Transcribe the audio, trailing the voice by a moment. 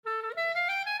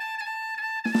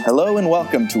Hello and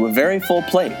welcome to A Very Full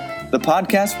Plate, the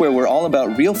podcast where we're all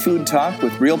about real food talk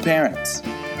with real parents.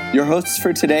 Your hosts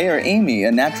for today are Amy,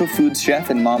 a natural foods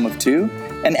chef and mom of two,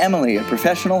 and Emily, a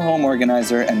professional home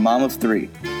organizer and mom of three.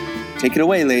 Take it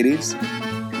away, ladies.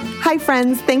 Hi,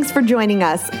 friends. Thanks for joining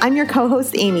us. I'm your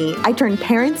co-host, Amy. I turn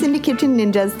parents into kitchen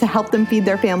ninjas to help them feed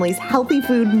their families healthy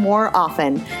food more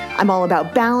often. I'm all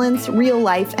about balance, real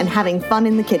life, and having fun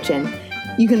in the kitchen.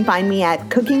 You can find me at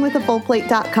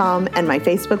cookingwithafullplate.com and my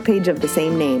Facebook page of the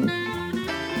same name.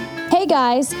 Hey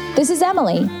guys, this is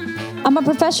Emily. I'm a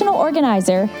professional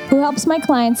organizer who helps my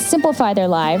clients simplify their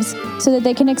lives so that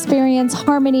they can experience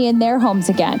harmony in their homes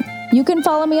again. You can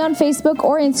follow me on Facebook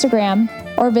or Instagram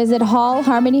or visit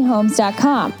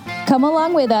hallharmonyhomes.com. Come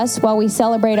along with us while we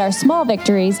celebrate our small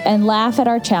victories and laugh at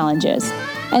our challenges.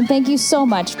 And thank you so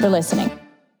much for listening.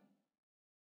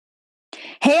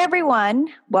 Hey everyone,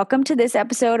 welcome to this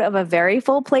episode of A Very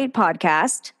Full Plate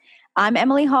podcast. I'm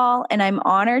Emily Hall, and I'm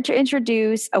honored to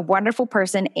introduce a wonderful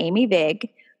person, Amy Vig,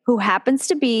 who happens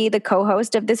to be the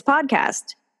co-host of this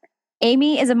podcast.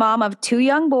 Amy is a mom of two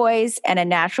young boys and a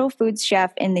natural foods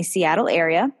chef in the Seattle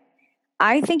area.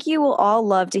 I think you will all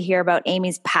love to hear about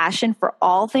Amy's passion for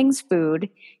all things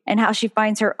food and how she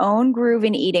finds her own groove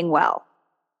in eating well.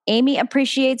 Amy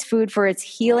appreciates food for its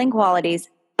healing qualities,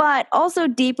 but also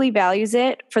deeply values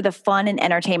it for the fun and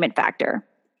entertainment factor.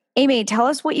 Amy, tell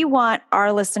us what you want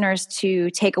our listeners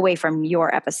to take away from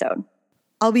your episode.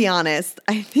 I'll be honest,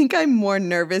 I think I'm more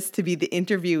nervous to be the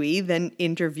interviewee than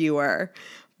interviewer.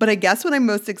 But I guess what I'm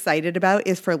most excited about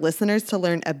is for listeners to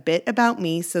learn a bit about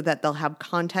me so that they'll have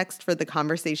context for the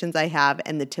conversations I have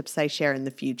and the tips I share in the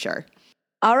future.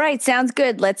 All right, sounds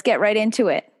good. Let's get right into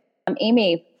it.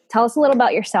 Amy, tell us a little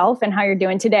about yourself and how you're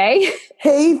doing today.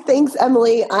 Hey, thanks,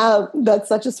 Emily. That's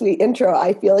such a sweet intro.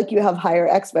 I feel like you have higher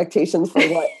expectations for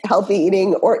what healthy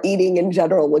eating or eating in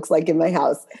general looks like in my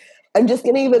house. I'm just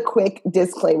going to give a quick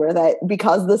disclaimer that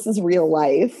because this is real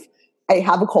life, I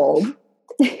have a cold.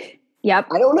 Yep.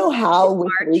 I don't know how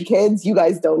with 3 kids, you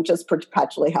guys don't just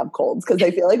perpetually have colds, because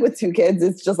I feel like with 2 kids,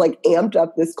 it's just like amped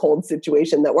up this cold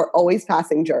situation that we're always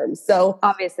passing germs. So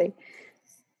obviously,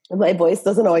 my voice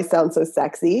doesn't always sound so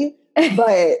sexy,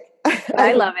 but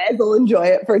I love it. I'll enjoy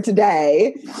it for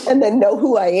today and then know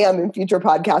who I am in future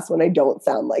podcasts when I don't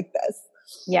sound like this.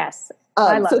 Yes.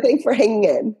 So thanks for hanging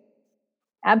in.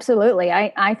 Absolutely.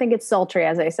 I think it's sultry,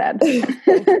 as I said.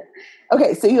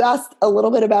 Okay, so you asked a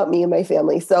little bit about me and my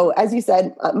family. So as you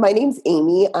said, my name's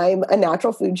Amy. I'm a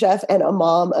natural food chef and a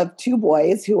mom of 2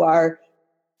 boys who are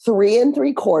 3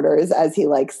 3/4, as he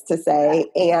likes to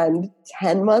say, and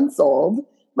 10 months old.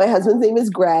 My husband's name is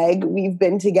Greg. We've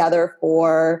been together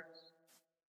for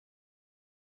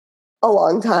a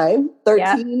long time,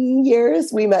 13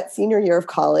 years. We met senior year of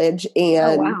college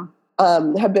and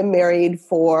have been married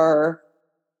for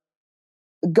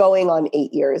going on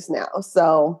 8 years now.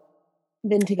 So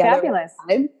been together. Fabulous.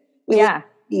 We live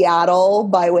in Seattle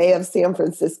by way of San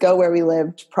Francisco, where we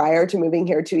lived prior to moving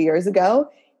here 2 years ago.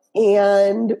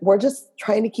 And we're just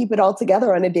trying to keep it all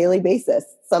together on a daily basis,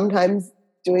 sometimes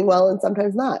doing well and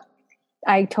sometimes not.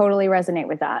 I totally resonate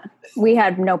with that. We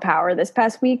had no power this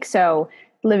past week, so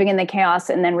living in the chaos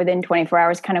and then within 24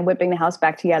 hours kind of whipping the house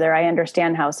back together, I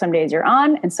understand how some days you're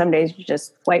on and some days you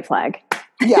just white flag.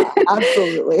 Yeah,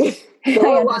 absolutely. There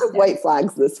were a lot of white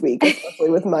flags this week,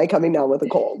 especially with my coming down with a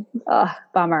cold.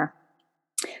 Bummer.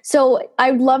 So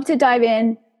I'd love to dive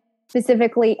in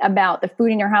specifically about the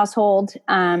food in your household,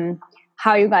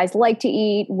 how you guys like to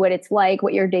eat, what it's like,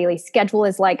 what your daily schedule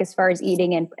is like as far as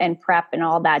eating and prep and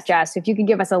all that jazz. So if you could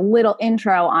give us a little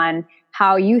intro on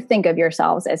how you think of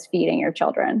yourselves as feeding your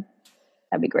children,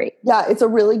 that'd be great. Yeah, it's a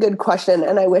really good question.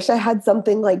 And I wish I had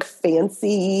something like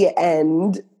fancy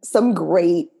and some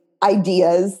great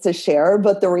ideas to share.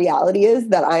 But the reality is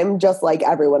that I'm just like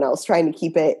everyone else, trying to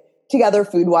keep it together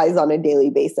food-wise on a daily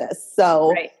basis.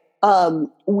 So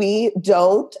we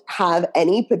don't have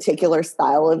any particular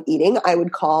style of eating. I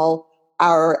would call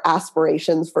our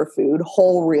aspirations for food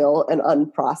whole, real, and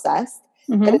unprocessed.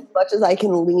 Mm-hmm. And as much as I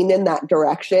can lean in that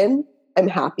direction, I'm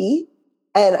happy.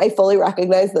 And I fully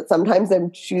recognize that sometimes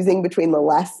I'm choosing between the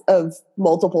less of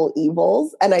multiple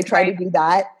evils. And I try to do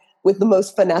that with the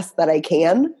most finesse that I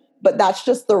can. But that's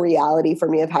just the reality for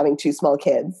me of having 2 small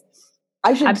kids.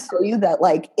 I should tell you that,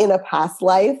 like, in a past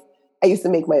life, I used to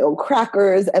make my own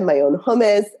crackers and my own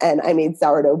hummus, and I made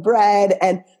sourdough bread.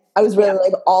 And I was really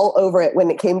like all over it when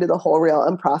it came to the whole, real,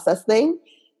 unprocessed thing.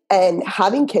 And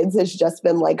having kids has just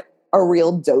been like a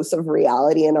real dose of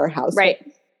reality in our house.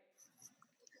 Right.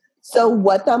 So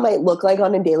what that might look like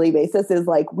on a daily basis is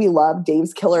like, we love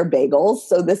Dave's Killer Bagels.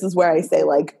 So this is where I say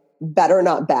like better,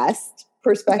 not best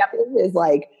perspective is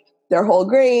like, they're whole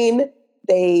grain.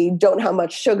 They don't have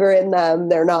much sugar in them.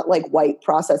 They're not like white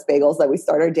processed bagels that we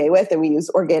start our day with, and we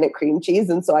use organic cream cheese.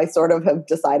 And so I sort of have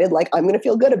decided like, I'm going to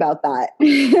feel good about that.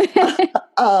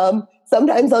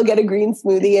 Sometimes I'll get a green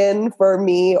smoothie in for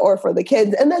me or for the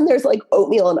kids. And then there's like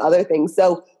oatmeal and other things.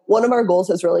 So one of our goals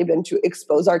has really been to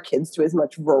expose our kids to as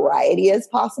much variety as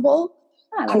possible.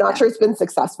 I'm not sure it's been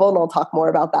successful, and I'll talk more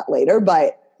about that later,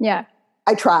 but yeah,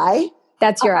 I try.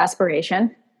 That's your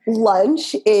aspiration.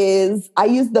 Lunch is, I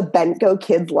use the Bentgo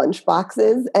kids lunch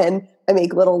boxes, and I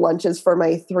make little lunches for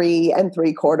my 3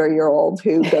 3/4-year-old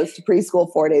who goes to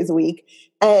preschool 4 days a week.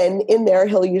 And in there,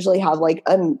 he'll usually have like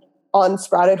an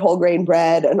on-sprouted whole grain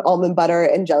bread, an almond butter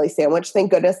and jelly sandwich.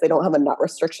 Thank goodness they don't have a nut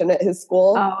restriction at his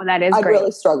school. Oh, that is I great.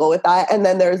 really struggle with that. And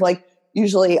then there's like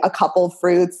usually a couple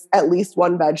fruits, at least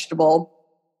one vegetable,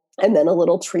 and then a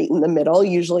little treat in the middle,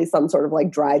 usually some sort of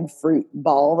like dried fruit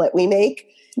ball that we make.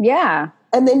 Yeah.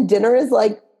 And then dinner is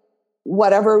like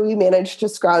whatever we manage to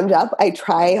scrounge up. I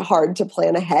try hard to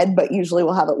plan ahead, but usually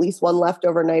we'll have at least one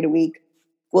leftover night a week.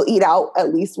 We'll eat out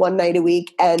at least one night a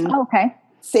week. And okay.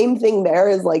 Same thing there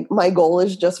is like, my goal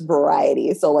is just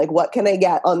variety. So like, what can I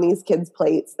get on these kids'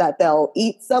 plates that they'll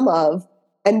eat some of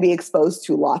and be exposed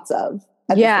to lots of?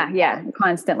 Yeah.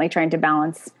 Constantly trying to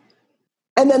balance.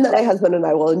 And then that my husband and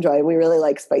I will enjoy. We really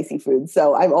like spicy food.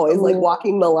 So I'm always like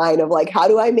walking the line of like, how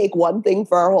do I make one thing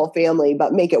for our whole family,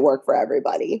 but make it work for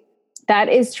everybody? That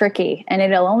is tricky. And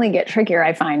it'll only get trickier,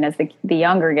 I find, as the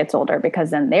younger gets older, because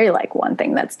then they're like one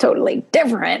thing that's totally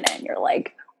different. And you're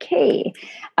like, okay.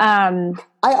 I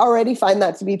already find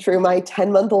that to be true. My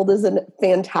 10-month-old is a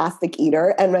fantastic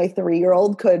eater, and my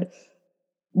 3-year-old could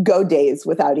go days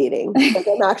without eating. Like,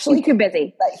 I'm actually too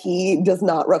busy. That he does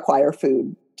not require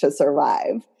food to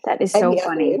survive. That is so funny.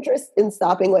 funny. He has no interest in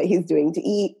stopping what he's doing to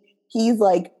eat. He's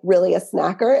like really a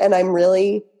snacker, and I'm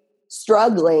really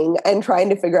struggling and trying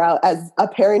to figure out, as a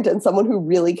parent and someone who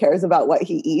really cares about what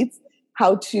he eats,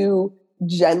 how to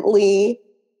gently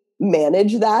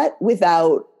manage that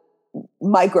without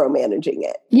micromanaging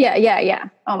it. Yeah.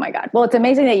 Oh my God. Well, it's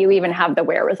amazing that you even have the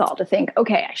wherewithal to think,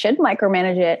 okay, I should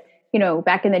micromanage it. You know,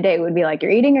 back in the day, it would be like,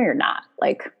 you're eating or you're not.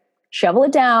 Like, shovel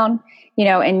it down, you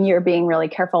know, and you're being really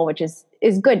careful, which is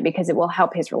good, because it will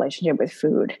help his relationship with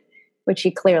food, which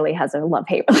he clearly has a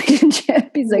love-hate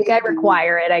relationship. He's like, I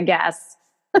require it, I guess.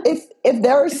 if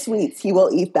there are sweets, he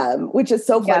will eat them, which is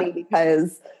so funny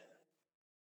because,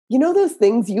 you know, those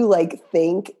things you like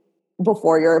think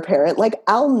before you're a parent, like,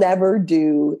 I'll never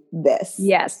do this.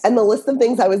 Yes. And the list of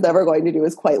things I was never going to do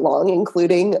is quite long,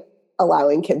 including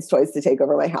allowing kids' toys to take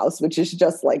over my house, which is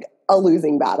just like a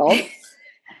losing battle.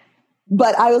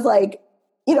 But I was like,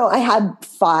 you know, I had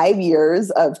 5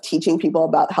 years of teaching people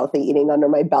about healthy eating under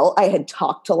my belt. I had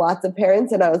talked to lots of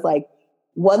parents, and I was like,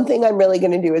 one thing I'm really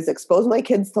going to do is expose my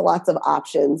kids to lots of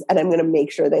options, and I'm going to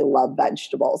make sure they love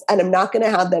vegetables, and I'm not going to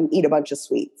have them eat a bunch of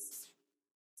sweets.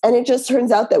 And it just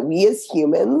turns out that we as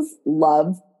humans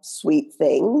love sweet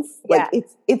things. Yeah. Like,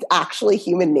 it's actually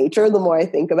human nature the more I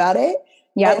think about it.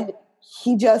 Yeah. And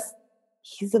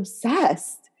he's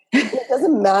obsessed. It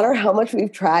doesn't matter how much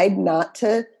we've tried not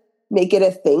to make it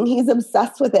a thing. He's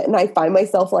obsessed with it. And I find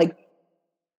myself like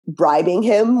bribing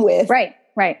him with right.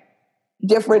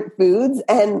 different foods.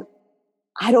 And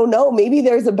I don't know, maybe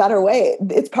there's a better way.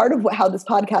 It's part of how this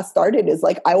podcast started, is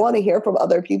like, I want to hear from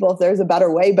other people if there's a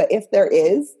better way. But if there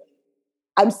is,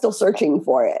 I'm still searching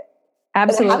for it.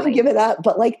 Absolutely. And I haven't given up.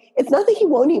 But like, it's not that he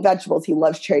won't eat vegetables. He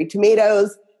loves cherry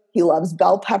tomatoes. He loves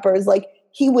bell peppers. Like,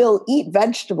 he will eat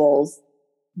vegetables,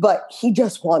 but he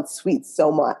just wants sweets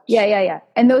so much. Yeah.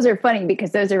 And those are funny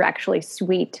because those are actually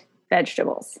sweet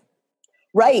vegetables.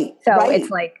 Right. So right.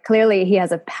 It's like, clearly he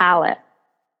has a palate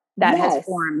that has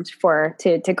formed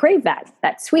to crave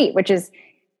that sweet, which is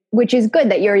good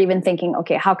that you're even thinking,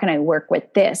 okay, how can I work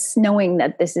with this, knowing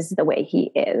that this is the way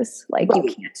he is. Like, you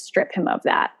can't strip him of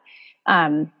that.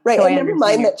 Right. So and never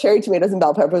mind that cherry tomatoes and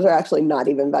bell peppers are actually not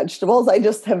even vegetables. I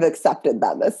just have accepted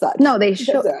them as such. No, they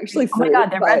should. They're actually fruit. Oh my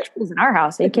God, they're vegetables in our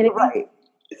house. Are you kidding me? Right.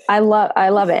 I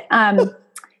love it.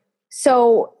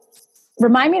 So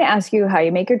remind me to ask you how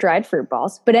you make your dried fruit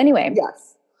balls. But anyway, yes.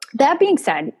 That being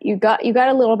said, you got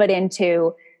a little bit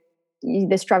into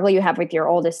the struggle you have with your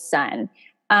oldest son.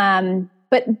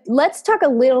 But let's talk a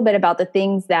little bit about the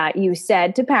things that you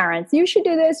said to parents. You should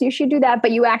do this, you should do that,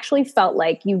 but you actually felt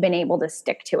like you've been able to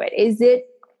stick to it. Is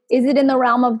it in the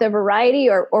realm of the variety,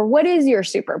 or what is your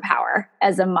superpower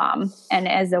as a mom and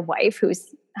as a wife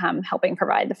who's helping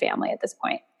provide the family at this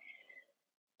point?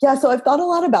 Yeah, so I've thought a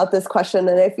lot about this question,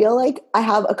 and I feel like I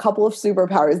have a couple of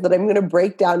superpowers that I'm going to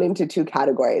break down into 2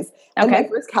 categories. Okay. And my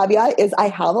first caveat is I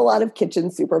have a lot of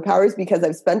kitchen superpowers because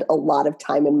I've spent a lot of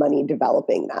time and money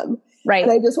developing them. Right.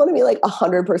 And I just want to be like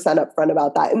 100% upfront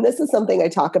about that. And this is something I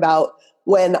talk about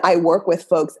when I work with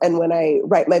folks and when I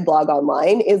write my blog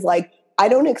online is like, I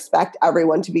don't expect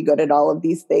everyone to be good at all of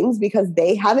these things because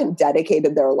they haven't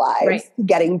dedicated their lives to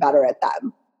getting better at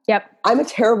them. Yep. I'm a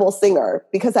terrible singer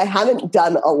because I haven't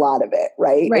done a lot of it,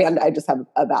 right? And I just have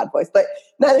a bad voice, but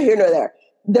neither here nor there.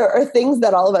 There are things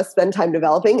that all of us spend time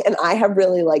developing, and I have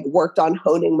really like worked on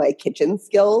honing my kitchen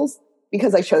skills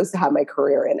because I chose to have my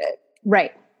career in it.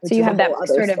 Right. So you have that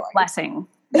sort of blessing.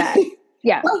 That,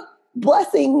 well,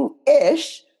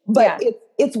 blessing-ish, but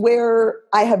it's where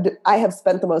I have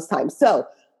spent the most time. So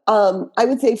I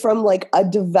would say from like a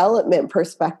development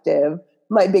perspective,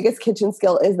 my biggest kitchen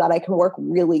skill is that I can work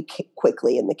really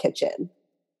quickly in the kitchen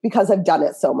because I've done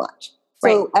it so much.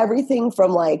 So everything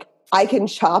from like, I can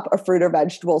chop a fruit or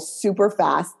vegetable super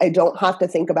fast. I don't have to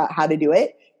think about how to do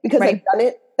it because I've done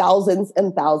it thousands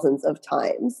and thousands of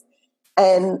times.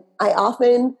 And I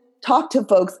often talk to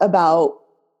folks about,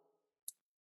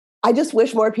 I just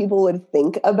wish more people would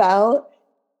think about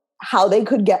how they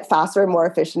could get faster and more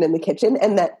efficient in the kitchen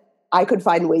and that I could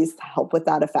find ways to help with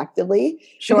that effectively.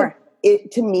 Sure.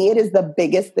 To me, it is the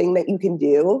biggest thing that you can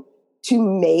do to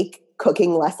make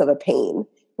cooking less of a pain.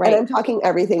 And I'm talking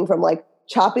everything from like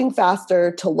chopping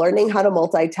faster to learning how to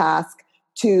multitask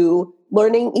to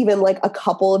learning even like a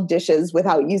couple of dishes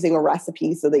without using a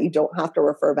recipe so that you don't have to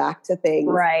refer back to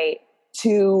things.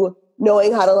 To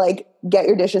knowing how to like get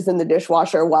your dishes in the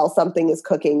dishwasher while something is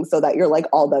cooking so that you're like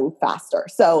all done faster.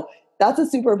 So that's a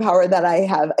superpower that I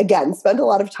have, again, spent a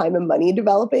lot of time and money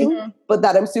developing, but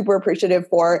that I'm super appreciative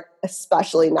for,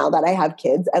 especially now that I have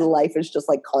kids and life is just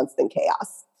like constant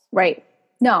chaos. Right.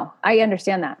 No, I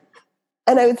understand that.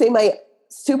 And I would say my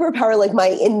superpower, like my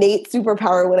innate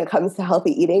superpower when it comes to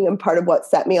healthy eating and part of what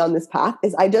set me on this path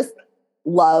is I just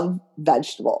love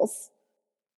vegetables.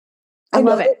 I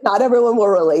know that not everyone will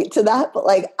relate to that, but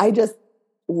like, I just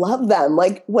love them.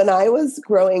 Like when I was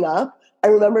growing up, I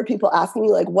remember people asking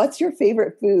me like, what's your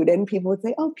favorite food? And people would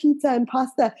say, oh, pizza and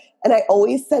pasta. And I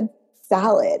always said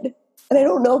salad. And I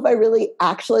don't know if I really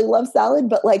actually love salad,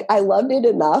 but like I loved it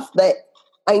enough that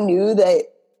I knew that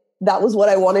that was what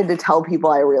I wanted to tell people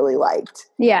I really liked.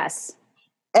 Yes.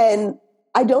 And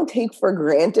I don't take for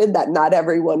granted that not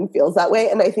everyone feels that way.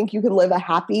 And I think you can live a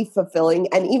happy, fulfilling,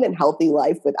 and even healthy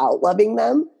life without loving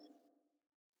them.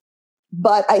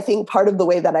 But I think part of the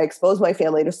way that I expose my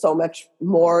family to so much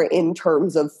more in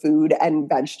terms of food and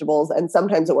vegetables, and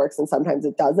sometimes it works and sometimes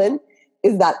it doesn't,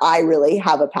 is that I really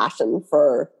have a passion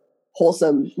for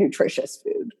wholesome, nutritious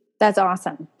food. That's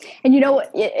awesome. And, you know,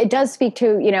 it does speak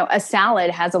to, you know, a salad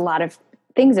has a lot of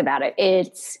things about it.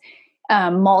 It's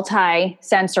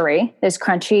multi-sensory. There's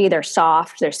crunchy, there's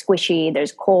soft, there's squishy,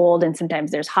 there's cold, and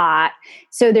sometimes there's hot.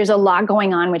 So there's a lot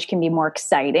going on, which can be more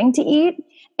exciting to eat.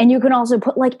 And you can also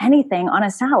put like anything on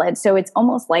a salad. So it's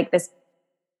almost like this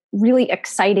really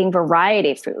exciting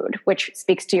variety food, which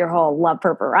speaks to your whole love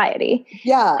for variety.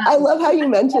 Yeah. I love how you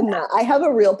mentioned that. I have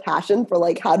a real passion for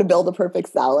like how to build a perfect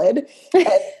salad. And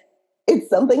it's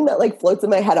something that like floats in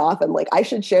my head often. Like I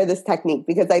should share this technique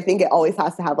because I think it always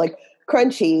has to have like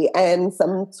crunchy and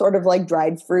some sort of like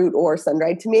dried fruit or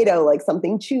sun-dried tomato, like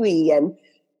something chewy. And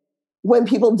when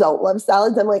people don't love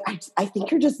salads, I'm like, I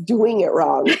think you're just doing it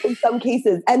wrong in some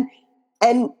cases. And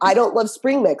I don't love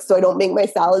spring mix, so I don't make my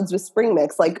salads with spring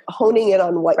mix, like honing in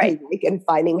on what you like and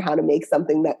finding how to make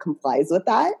something that complies with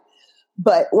that.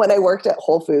 But when I worked at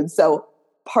Whole Foods, so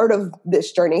part of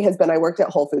this journey has been I worked at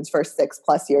Whole Foods for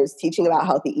 6+ years, teaching about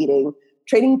healthy eating,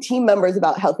 training team members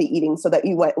about healthy eating so that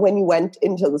when you went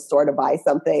into the store to buy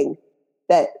something,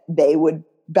 that they would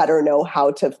better know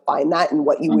how to find that and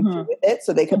what you would do with it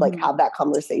so they could like have that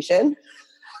conversation.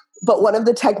 But one of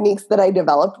the techniques that I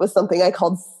developed was something I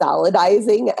called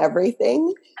saladizing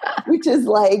everything, which is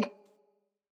like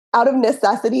out of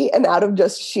necessity and out of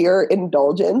just sheer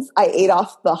indulgence. I ate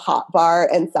off the hot bar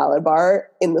and salad bar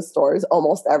in the stores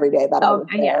almost every day that I was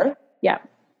there. Yeah.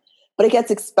 But it gets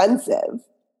expensive.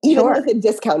 Even with a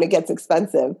discount, it gets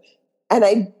expensive.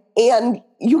 And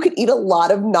you could eat a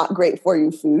lot of not great for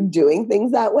you food doing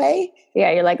things that way.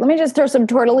 Yeah, you're like, let me just throw some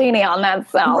tortellini on that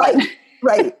salad.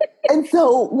 Right. And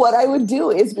so what I would do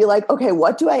is be like, okay,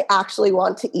 what do I actually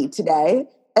want to eat today?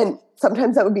 And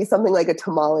sometimes that would be something like a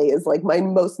tamale is like my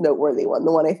most noteworthy one,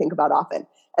 the one I think about often.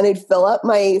 And I'd fill up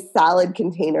my salad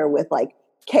container with like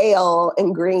kale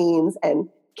and greens and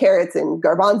carrots and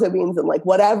garbanzo beans and like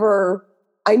whatever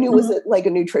I knew was like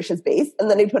a nutritious base. And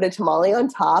then I'd put a tamale on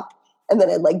top. And then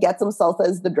I'd like get some salsa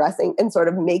as the dressing and sort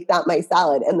of make that my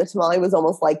salad. And the tamale was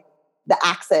almost like the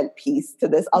accent piece to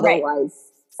this otherwise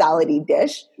salady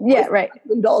dish. Yeah, right.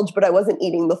 Indulge, but I wasn't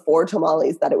eating the 4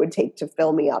 tamales that it would take to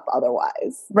fill me up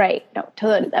otherwise. Right. No,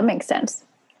 totally. That makes sense.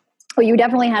 Well, you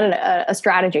definitely had a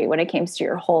strategy when it came to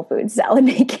your whole food salad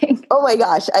making. Oh my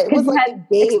gosh. It was like a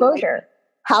game. Exposure. Like,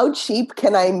 how cheap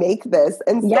can I make this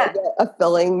and still get a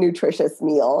filling, nutritious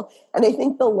meal? And I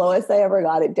think the lowest I ever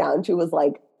got it down to was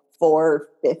like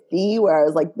 $4.50, where I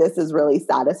was like, this is really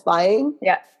satisfying.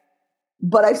 Yeah.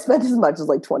 But I've spent as much as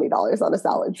like $20 on a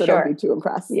salad, so don't be too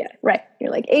impressed. Yeah, right.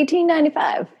 You're like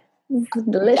 $18.95.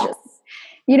 Delicious. Yes.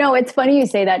 You know, it's funny you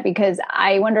say that, because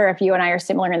I wonder if you and I are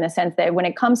similar in the sense that when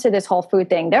it comes to this whole food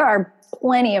thing, there are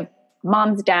plenty of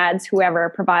moms, dads, whoever,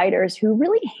 providers who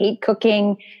really hate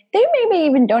cooking. They maybe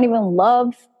even don't even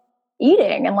love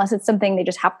eating unless it's something they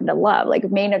just happen to love. Like,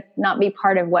 it may not be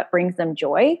part of what brings them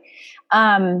joy.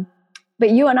 But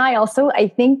you and I also, I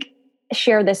think,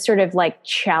 share this sort of like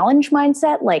challenge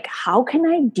mindset. Like, how can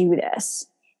I do this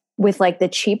with like the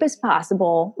cheapest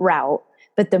possible route,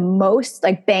 but the most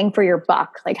like bang for your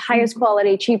buck, like highest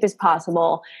quality, cheapest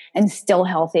possible, and still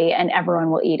healthy, and everyone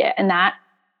will eat it. And that,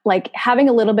 like, having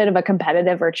a little bit of a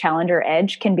competitive or challenger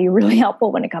edge can be really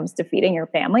helpful when it comes to feeding your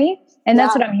family. And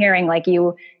that's what I'm hearing. Like,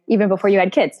 you, even before you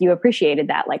had kids, you appreciated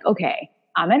that. Like, okay,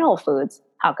 I'm at Whole Foods.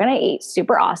 How can I eat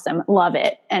super awesome? Love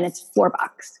it. And it's $4,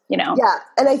 you know? Yeah.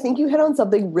 And I think you hit on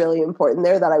something really important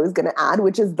there that I was going to add,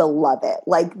 which is the love it.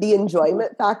 Like, the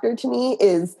enjoyment factor to me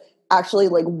is actually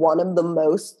like one of the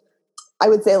most, I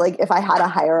would say, like, if I had a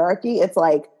hierarchy, it's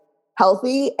like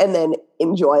healthy and then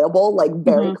enjoyable, like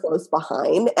very close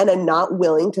behind. And I'm not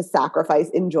willing to sacrifice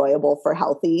enjoyable for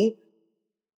healthy,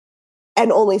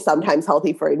 and only sometimes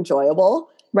healthy for enjoyable.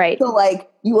 Right. So like,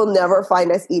 you will never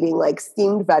find us eating like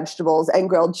steamed vegetables and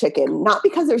grilled chicken, not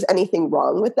because there's anything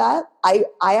wrong with that. I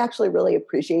actually really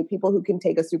appreciate people who can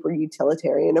take a super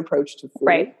utilitarian approach to food.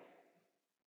 Right.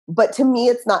 But to me,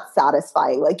 it's not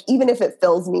satisfying. Like, even if it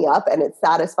fills me up and it's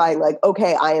satisfying, like,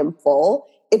 okay, I am full,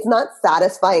 it's not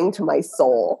satisfying to my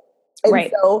soul.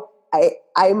 And so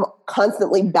I'm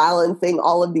constantly balancing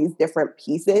all of these different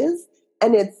pieces.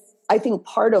 And it's, I think,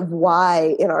 part of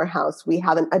why in our house we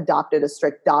haven't adopted a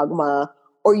strict dogma,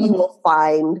 or you will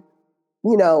find,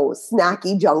 you know,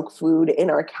 snacky junk food in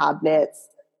our cabinets,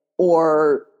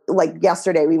 or like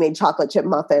yesterday we made chocolate chip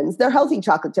muffins. They're healthy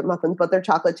chocolate chip muffins, but they're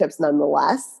chocolate chips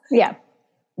nonetheless. Yeah.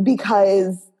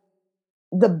 Because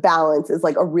the balance is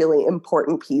like a really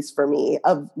important piece for me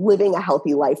of living a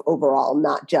healthy life overall,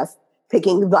 not just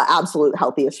picking the absolute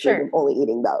healthiest food and only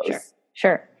eating those.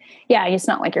 Sure. Yeah, it's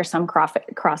not like you're some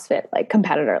CrossFit like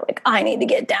competitor. Like, I need to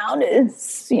get down to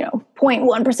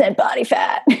 0.1% body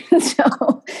fat.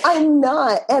 So I'm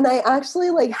not, and I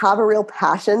actually like have a real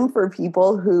passion for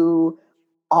people who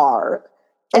are.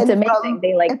 It's amazing.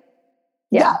 They like,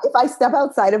 if I step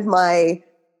outside of my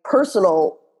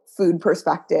personal food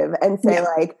perspective and say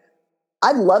like,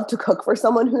 I'd love to cook for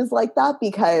someone who's like that,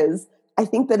 because I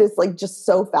think that it's like just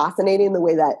so fascinating the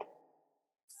way that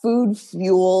food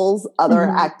fuels other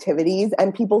activities,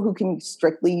 and people who can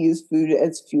strictly use food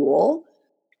as fuel.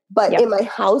 But in my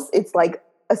house, it's like,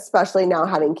 especially now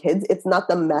having kids, it's not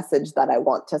the message that I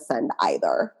want to send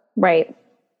either. Right.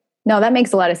 No, that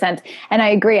makes a lot of sense. And I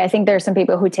agree. I think there are some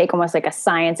people who take almost like a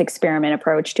science experiment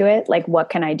approach to it. Like,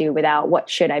 what can I do without? What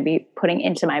should I be putting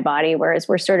into my body? Whereas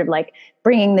we're sort of like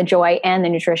bringing the joy and the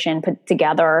nutrition put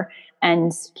together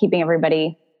and keeping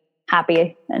everybody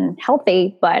happy and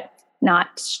healthy, but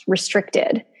not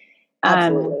restricted.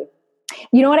 Absolutely.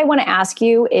 You know what I want to ask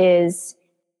you is,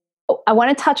 I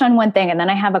want to touch on one thing, and then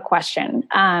I have a question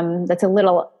that's a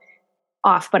little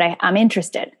off, but I'm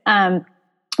interested.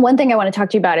 One thing I want to talk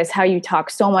to you about is how you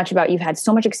talk so much about, you've had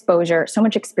so much exposure, so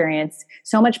much experience,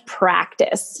 so much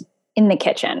practice in the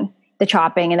kitchen, the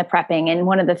chopping and the prepping. And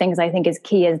one of the things I think is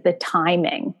key is the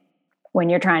timing when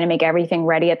you're trying to make everything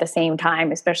ready at the same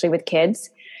time, especially with kids.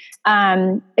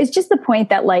 It's just the point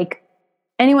that, like,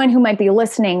 anyone who might be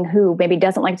listening who maybe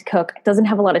doesn't like to cook, doesn't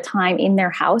have a lot of time in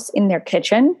their house, in their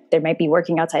kitchen, they might be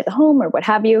working outside the home or what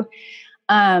have you.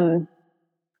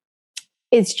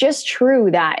 It's just true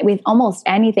that with almost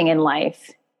anything in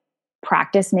life,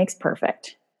 practice makes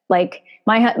perfect. Like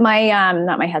not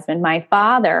my husband, my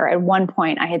father, at one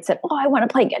point I had said, oh, I want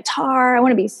to play guitar. I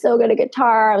want to be so good at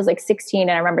guitar. I was like 16.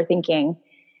 And I remember thinking,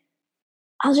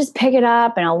 I'll just pick it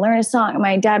up and I'll learn a song. And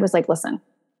my dad was like, listen,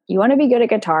 you want to be good at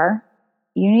guitar?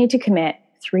 You need to commit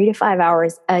 3 to 5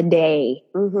 hours a day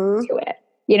to it,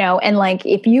 and like,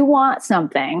 if you want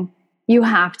something, you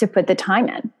have to put the time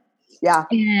in. Yeah.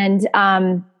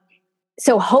 And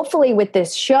so hopefully with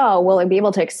this show, we'll be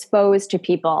able to expose to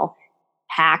people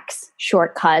hacks,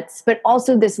 shortcuts, but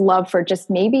also this love for just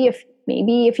maybe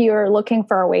if you're looking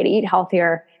for a way to eat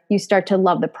healthier, you start to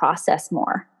love the process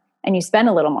more and you spend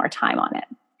a little more time on it.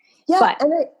 Yeah.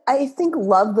 And I think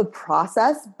love the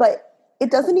process, but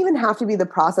it doesn't even have to be the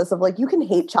process of like, you can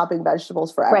hate chopping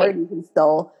vegetables forever. Right. And you can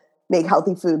still make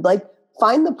healthy food. Like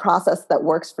find the process that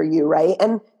works for you. Right.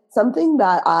 And something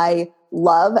that I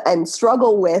love and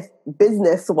struggle with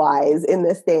business wise in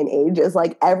this day and age is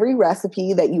like every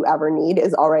recipe that you ever need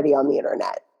is already on the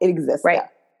internet. It exists. Right. There.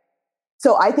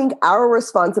 So I think our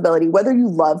responsibility, whether you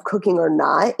love cooking or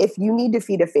not, if you need to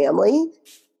feed a family,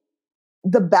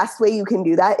 the best way you can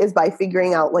do that is by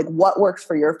figuring out like what works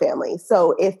for your family.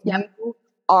 So if you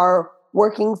are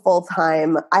working full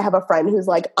time, I have a friend who's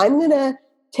like, I'm going to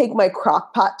take my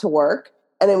crock pot to work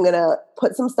and I'm going to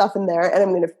put some stuff in there and I'm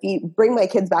going to bring my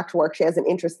kids back to work. She has an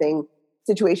interesting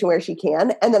situation where she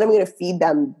can, and then I'm going to feed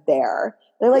them there.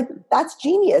 And I'm like, that's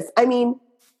genius. I mean,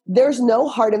 there's no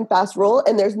hard and fast rule,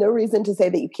 and there's no reason to say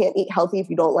that you can't eat healthy if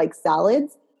you don't like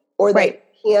salads, or that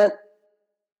you can't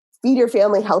feed your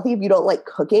family healthy if you don't like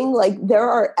cooking. Like there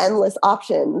are endless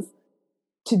options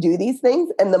to do these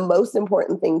things. And the most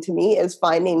important thing to me is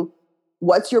finding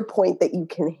what's your point that you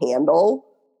can handle,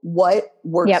 what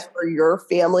works for your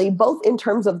family, both in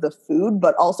terms of the food,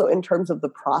 but also in terms of the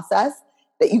process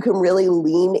that you can really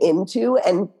lean into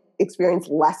and experience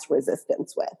less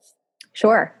resistance with.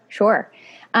 Sure.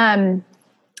 I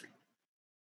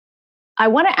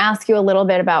want to ask you a little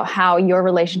bit about how your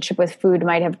relationship with food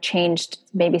might have changed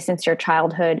maybe since your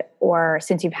childhood or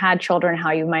since you've had children,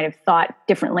 how you might have thought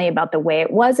differently about the way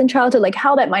it was in childhood, like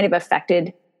how that might have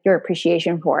affected your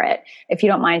appreciation for it. If you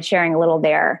don't mind sharing a little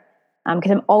there,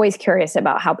 because I'm always curious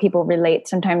about how people relate.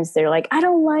 Sometimes they're like, I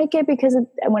don't like it because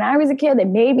when I was a kid, they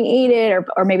made me eat it,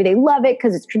 or maybe they love it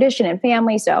because it's tradition and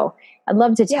family. So I'd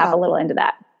love to tap a little into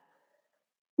that.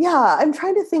 Yeah, I'm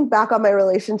trying to think back on my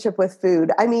relationship with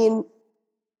food. I mean,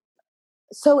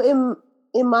 so in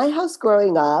my house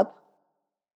growing up,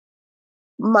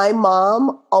 my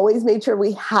mom always made sure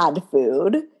we had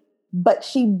food, but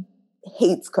she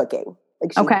hates cooking.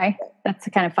 Like that's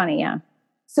kind of funny, yeah.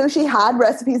 So she had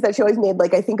recipes that she always made.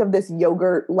 Like I think of this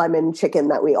yogurt lemon chicken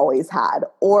that we always had,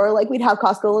 or like we'd have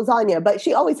Costco lasagna, but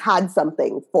she always had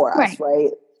something for us,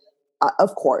 right?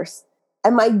 Of course.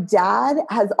 And my dad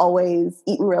has always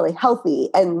eaten really healthy,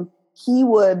 and he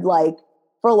would like,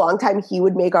 for a long time, he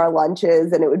would make our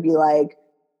lunches and it would be like,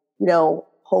 you know,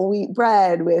 whole wheat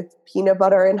bread with peanut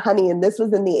butter and honey. And this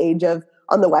was in the age of,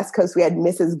 on the West Coast, we had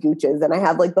Mrs. Gooch's. And I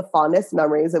have like the fondest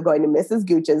memories of going to Mrs.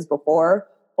 Gooch's before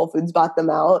Whole Foods bought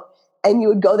them out. And you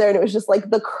would go there and it was just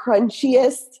like the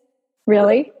crunchiest.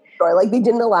 Really? Store. Like they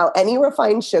didn't allow any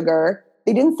refined sugar.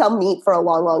 They didn't sell meat for a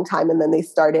long, long time. And then they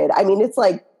started. I mean, it's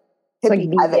like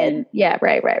hippie heaven. Yeah,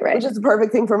 right. Which is the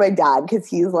perfect thing for my dad because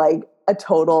he's like a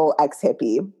total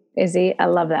ex-hippie. Is he? I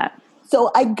love that.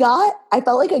 So I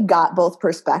felt like I got both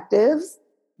perspectives,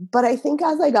 but I think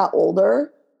as I got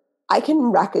older, I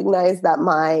can recognize that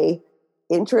my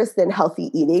interest in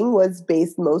healthy eating was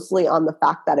based mostly on the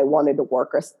fact that I wanted to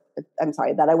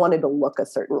that I wanted to look a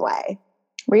certain way.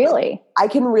 Really? I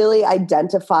can really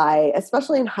identify,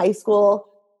 especially in high school,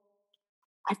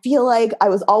 I feel like I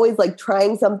was always like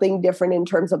trying something different in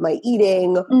terms of my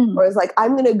eating, or I was like,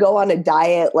 I'm going to go on a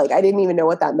diet. Like I didn't even know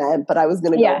what that meant, but I was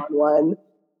going to go on one.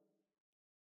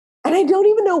 And I don't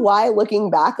even know why,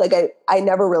 looking back, like I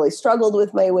never really struggled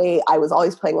with my weight. I was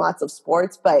always playing lots of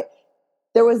sports, but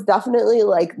there was definitely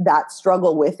like that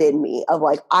struggle within me of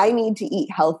like, I need to eat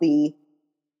healthy,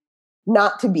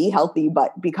 not to be healthy,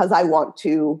 but because I want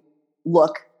to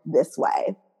look this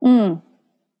way.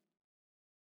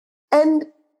 And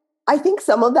I think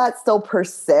some of that still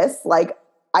persists. Like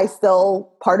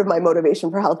part of my motivation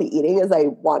for healthy eating is I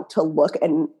want to look,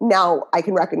 and now I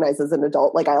can recognize as an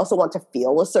adult, like I also want to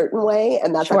feel a certain way.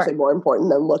 And that's actually more important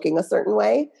than looking a certain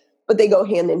way, but they go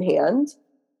hand in hand.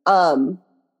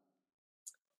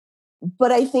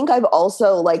 But I think I've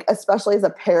also, like, especially as a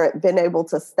parent, been able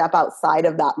to step outside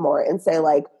of that more and say,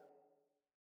 like,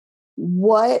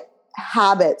 what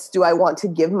habits do I want to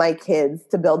give my kids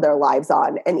to build their lives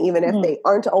on? And even if they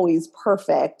aren't always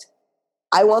perfect,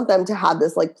 I want them to have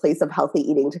this like place of healthy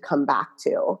eating to come back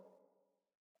to.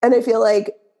 And I feel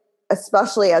like,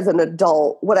 especially as an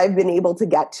adult, what I've been able to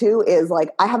get to is like,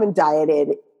 I haven't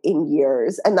dieted in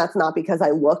years. And that's not because I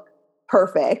look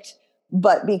perfect,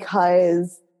 but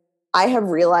because I have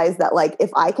realized that like,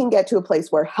 if I can get to a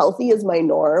place where healthy is my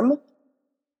norm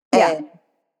and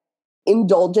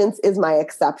indulgence is my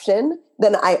exception,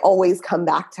 then I always come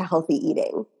back to healthy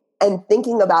eating. And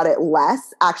thinking about it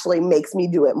less actually makes me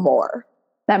do it more.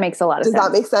 That makes a lot of sense. Does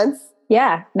that make sense?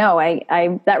 Yeah, no,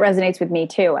 I that resonates with me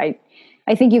too.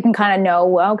 I think you can kind of know,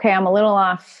 well, okay, I'm a little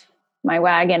off my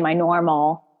wagon, my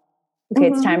normal,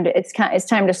 okay, it's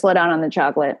time to slow down on the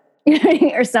chocolate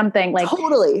or something, like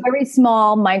totally very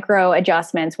small micro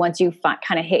adjustments once you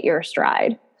kind of hit your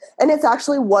stride. And it's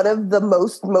actually one of the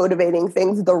most motivating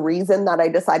things, the reason that I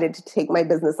decided to take my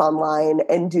business online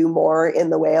and do more in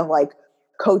the way of like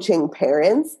coaching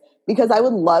parents, because I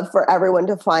would love for everyone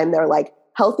to find their like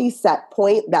healthy set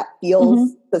point that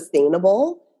feels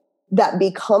sustainable, that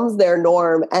becomes their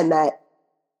norm, and that,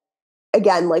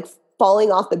 again, like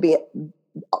falling off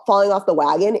the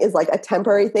wagon is like a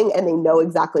temporary thing, and they know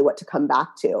exactly what to come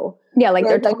back to. Yeah, like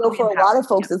I know for a lot of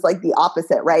folks, it's like the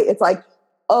opposite, right? It's like,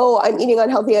 oh, I'm eating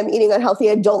unhealthy.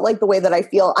 I don't like the way that I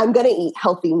feel. I'm going to eat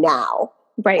healthy now.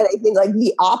 Right. And I think like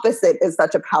the opposite is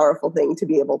such a powerful thing to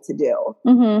be able to do.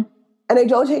 Mm-hmm. And I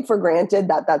don't take for granted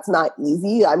that that's not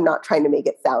easy. I'm not trying to make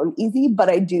it sound easy, but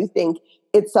I do think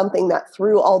it's something that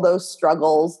through all those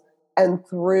struggles and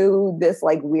through this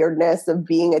like weirdness of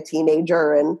being a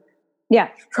teenager and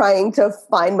trying to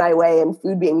find my way and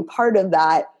food being part of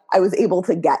that, I was able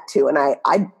to get to. And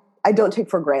I don't take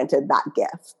for granted that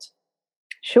gift.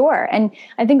 Sure. And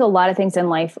I think a lot of things in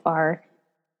life are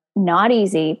not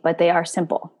easy, but they are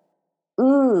simple.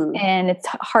 And it's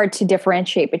hard to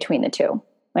differentiate between the two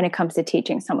when it comes to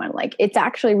teaching someone. Like, it's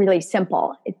actually really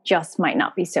simple. It just might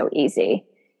not be so easy.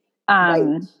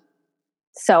 Right.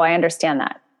 So I understand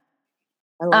that.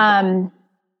 I love that.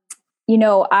 You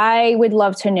know, I would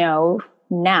love to know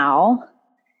now,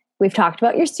 we've talked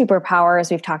about your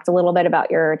superpowers. We've talked a little bit about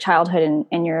your childhood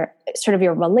and your sort of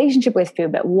your relationship with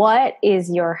food, but what is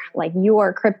your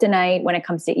kryptonite when it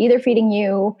comes to either feeding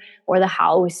you or the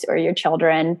house or your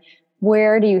children?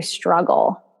 Where do you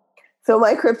struggle? So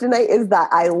my kryptonite is that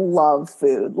I love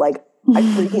food. Like, I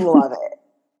freaking love it.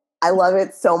 I love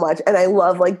it so much. And I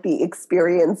love like the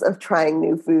experience of trying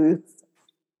new foods.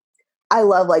 I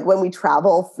love like when we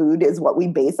travel, food is what we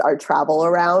base our travel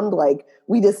around. Like,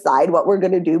 we decide what we're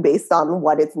going to do based on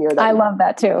what it's near. I love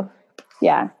that too.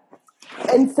 Yeah.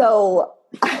 And so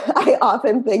I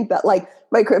often think that like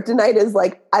my kryptonite is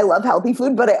like, I love healthy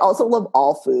food, but I also love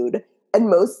all food. And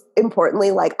most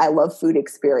importantly, like, I love food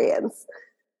experience.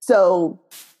 So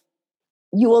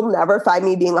you will never find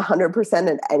me being 100%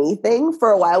 in anything. For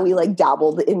a while, we like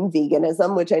dabbled in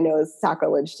veganism, which I know is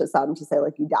sacrilege to some to say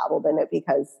like you dabbled in it,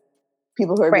 because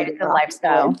people who are vegan, it's a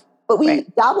lifestyle. But we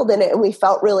dabbled in it and we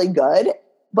felt really good,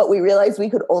 but we realized we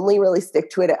could only really stick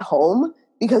to it at home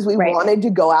because we wanted to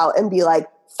go out and be like,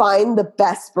 find the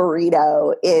best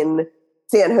burrito in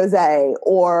San Jose,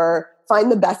 or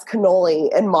find the best cannoli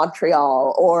in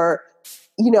Montreal, or,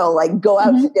 you know, like go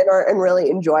out to dinner and really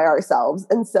enjoy ourselves.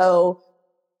 And so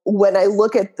when I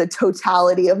look at the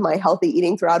totality of my healthy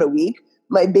eating throughout a week,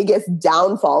 my biggest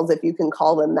downfalls, if you can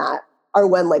call them that, are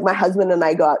when like my husband and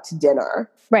I go out to dinner.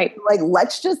 Right. Like,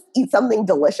 let's just eat something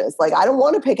delicious. Like, I don't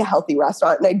want to pick a healthy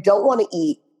restaurant, and I don't want to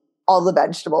eat all the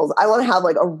vegetables. I want to have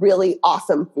like a really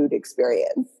awesome food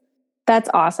experience. That's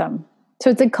awesome. So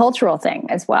it's a cultural thing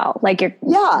as well. Like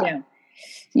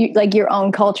you like your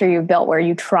own culture you've built where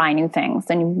you try new things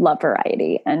and you love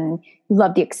variety and you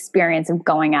love the experience of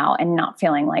going out and not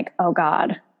feeling like, oh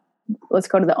God, let's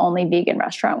go to the only vegan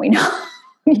restaurant we know.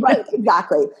 Right,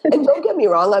 exactly. And don't get me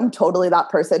wrong, I'm totally that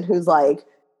person who's like,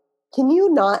 can you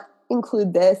not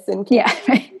include this and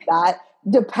include that,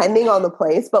 depending on the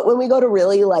place. But when we go to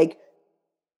really like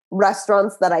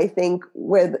restaurants that I think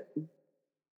let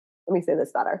me say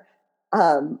this better.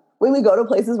 When we go to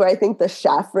places where I think the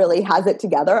chef really has it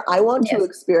together, I want to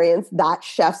experience that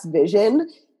chef's vision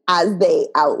as they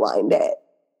outlined it.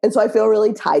 And so I feel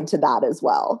really tied to that as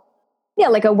well. Yeah,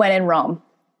 like a when in Rome.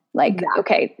 Like,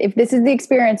 okay, if this is the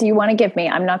experience you want to give me,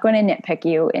 I'm not going to nitpick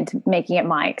you into making it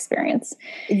my experience.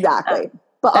 Exactly.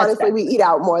 But honestly, we eat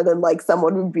out more than like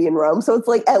someone would be in Rome. So it's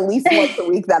like at least once a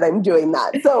week that I'm doing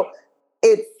that. So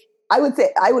I would say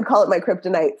I would call it my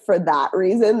kryptonite for that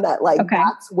reason, that like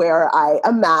that's where I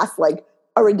amass like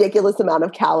a ridiculous amount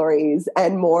of calories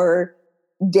and more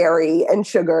dairy and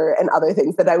sugar and other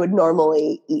things that I would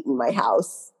normally eat in my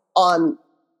house on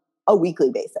a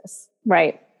weekly basis.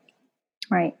 Right.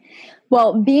 Right.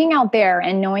 Well, being out there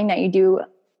and knowing that you do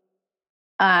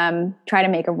try to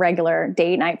make a regular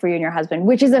date night for you and your husband,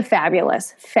 which is a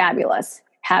fabulous, fabulous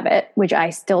habit, which I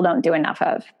still don't do enough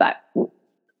of. But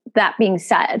that being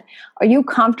said, are you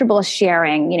comfortable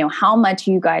sharing, how much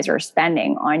you guys are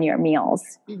spending on your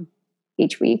meals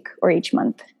each week or each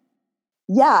month?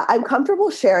 Yeah, I'm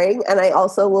comfortable sharing. And I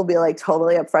also will be like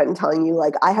totally upfront and telling you,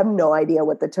 like, I have no idea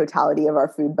what the totality of our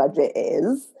food budget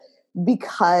is,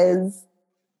 because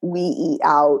we eat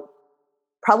out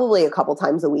probably a couple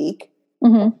times a week.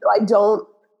 So I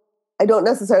don't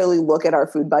necessarily look at our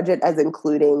food budget as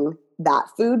including that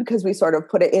food because we sort of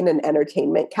put it in an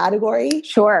entertainment category.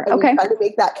 Sure. And Okay. we try to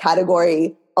make that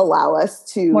category allow us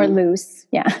to More loose.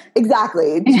 Yeah.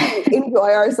 exactly to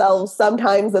enjoy ourselves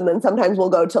sometimes, and then sometimes we'll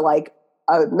go to like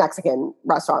a Mexican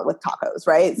restaurant with tacos,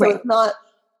 right? So it's not,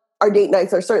 our date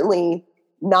nights are certainly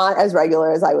not as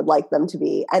regular as I would like them to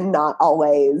be, and not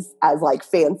always as like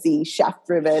fancy chef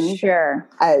driven Sure.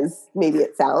 as maybe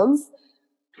it sounds.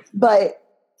 But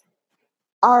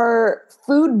our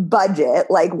food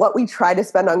budget, like what we try to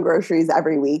spend on groceries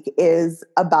every week, is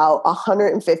about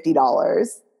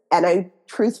 $150. And I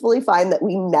truthfully find that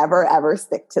we never ever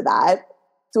stick to that.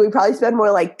 So we probably spend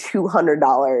more like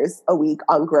 $200 a week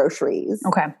on groceries.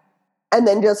 Okay. And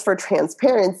then just for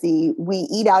transparency, we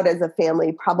eat out as a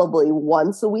family probably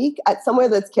once a week at somewhere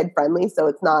that's kid friendly. So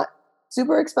it's not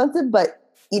super expensive, but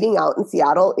eating out in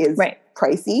Seattle is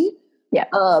pricey. Yeah.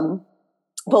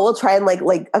 But we'll try and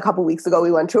like a couple weeks ago,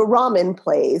 we went to a ramen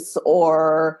place,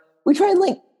 or we try and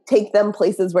like take them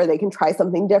places where they can try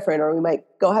something different, or we might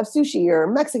go have sushi or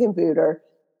Mexican food or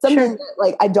something that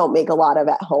like I don't make a lot of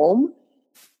at home.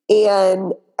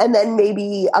 And then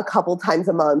maybe a couple times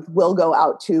a month, we'll go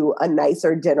out to a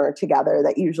nicer dinner together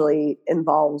that usually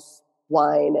involves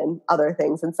wine and other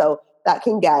things. And so that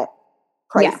can get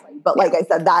pricey. Yeah. But like I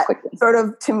said, that sort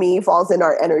of to me falls in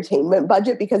our entertainment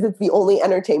budget because it's the only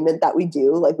entertainment that we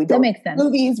do. Like we don't go to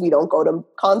movies, we don't go to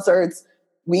concerts,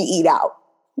 we eat out.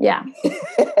 Yeah.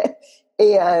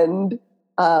 And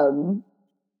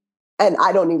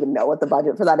I don't even know what the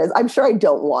budget for that is. I'm sure I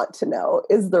don't want to know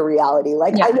is the reality.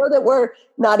 Like I know that we're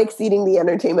not exceeding the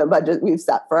entertainment budget we've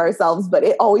set for ourselves, but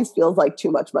it always feels like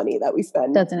too much money that we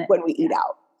spend when we eat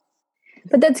out.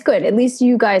 But that's good. At least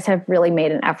you guys have really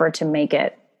made an effort to make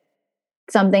it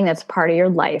something that's part of your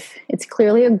life. It's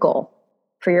clearly a goal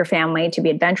for your family to be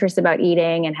adventurous about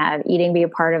eating and have eating be a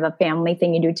part of a family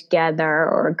thing you do together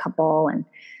or a couple. And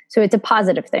so it's a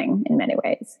positive thing in many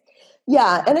ways.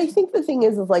 Yeah. And I think the thing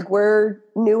is like we're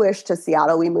newish to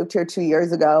Seattle. We moved here 2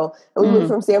 years ago, and we moved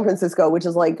from San Francisco, which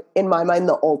is like, in my mind,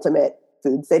 the ultimate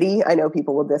food city. I know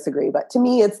people will disagree, but to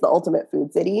me, it's the ultimate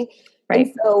food city. Right.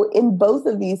 And so in both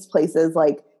of these places,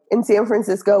 like in San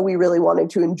Francisco, we really wanted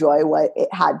to enjoy what it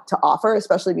had to offer,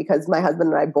 especially because my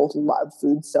husband and I both love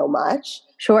food so much.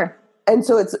 Sure. And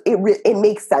so it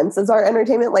makes sense as our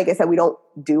entertainment. Like I said, we don't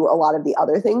do a lot of the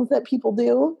other things that people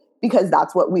do, because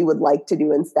that's what we would like to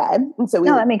do instead. And so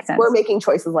that makes sense. We're making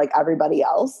choices like everybody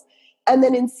else. And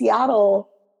then in Seattle,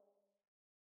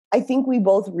 I think we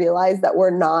both realized that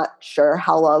we're not sure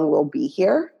how long we'll be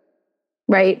here.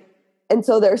 Right. And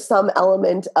so there's some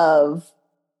element of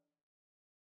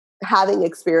having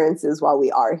experiences while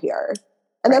we are here.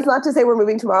 And that's not to say we're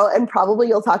moving tomorrow, and probably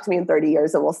you'll talk to me in 30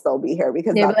 years and we'll still be here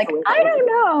because that's like, I don't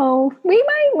know. We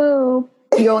might move.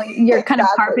 You're kind of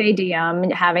carpe diem,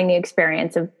 having the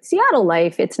experience of Seattle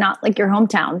life. It's not like your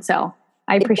hometown. So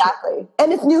I appreciate it.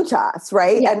 And it's new to us,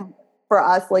 right? Yeah. And for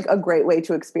us, like a great way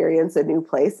to experience a new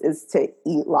place is to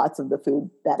eat lots of the food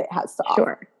that it has to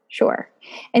offer. Sure.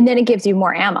 And then it gives you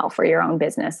more ammo for your own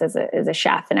business as a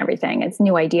chef and everything. It's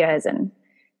new ideas and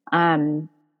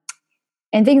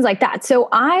things like that. So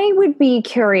I would be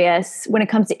curious when it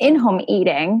comes to in-home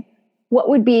eating, what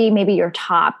would be maybe your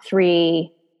top 3,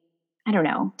 I don't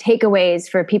know, takeaways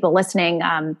for people listening,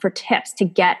 for tips to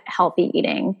get healthy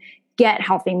eating, get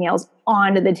healthy meals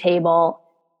onto the table,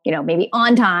 maybe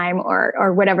on time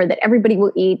or whatever that everybody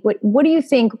will eat. What do you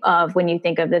think of when you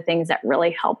think of the things that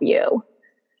really help you?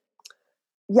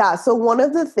 Yeah. So one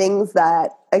of the things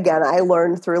that, again, I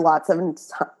learned through lots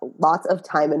of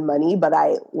time and money, but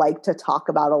I like to talk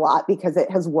about a lot because it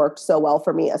has worked so well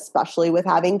for me, especially with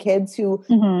having kids who,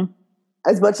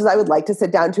 as much as I would like to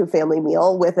sit down to a family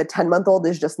meal with a 10-month-old,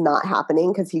 is just not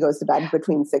happening because he goes to bed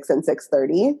between 6 and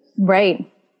 6:30. Right.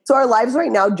 So our lives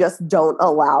right now just don't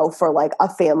allow for like a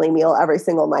family meal every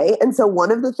single night. And so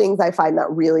one of the things I find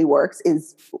that really works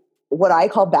is what I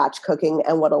call batch cooking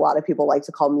and what a lot of people like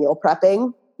to call meal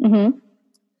prepping. Mm-hmm.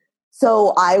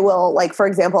 So I will, like, for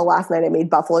example, last night I made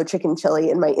buffalo chicken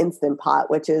chili in my Instant Pot,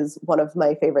 which is one of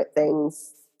my favorite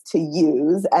things to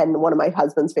use and one of my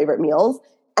husband's favorite meals.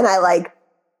 And I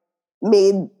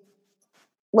made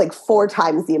 4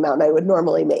 times the amount I would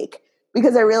normally make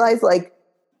because I realized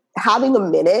having a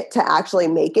minute to actually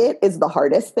make it is the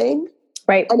hardest thing.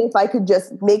 Right. And if I could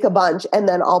just make a bunch and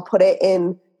then I'll put it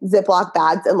in Ziploc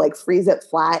bags and freeze it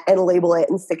flat and label it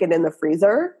and stick it in the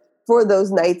freezer for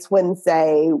those nights when,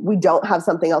 say, we don't have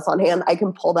something else on hand, I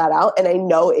can pull that out and I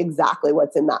know exactly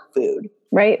what's in that food.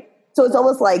 Right. So it's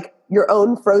almost like your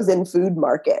own frozen food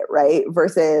market, right?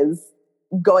 Versus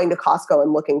going to Costco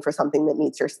and looking for something that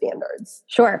meets your standards.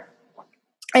 Sure.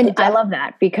 And I love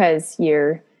that because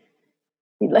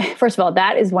First of all,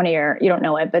 that is one of your, you don't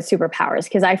know it, but superpowers,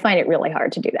 because I find it really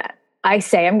hard to do that. I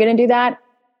say I'm going to do that.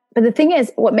 But the thing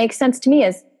is, what makes sense to me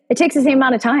is it takes the same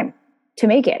amount of time to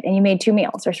make it. And you made 2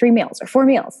 meals or 3 meals or 4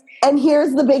 meals. And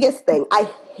here's the biggest thing. I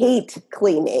hate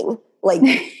cleaning. Like,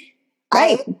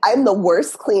 right. I'm the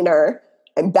worst cleaner.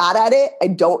 I'm bad at it. I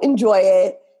don't enjoy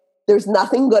it. There's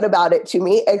nothing good about it to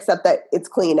me except that it's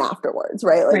clean afterwards,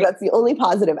 right? Like that's the only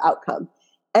positive outcome.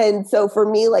 And so for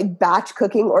me, like batch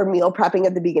cooking or meal prepping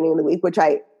at the beginning of the week, which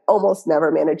I almost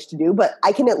never manage to do, but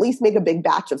I can at least make a big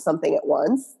batch of something at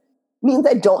once, means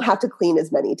I don't have to clean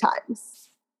as many times.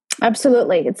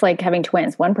 Absolutely. It's like having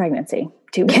twins, 1 pregnancy,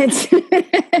 2 kids.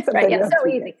 Right. Yeah. So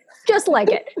easy. Just like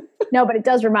it. No, but it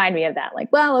does remind me of that.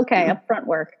 Like, well, okay, upfront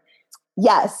work.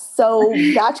 Yes. So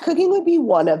batch cooking would be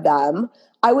one of them.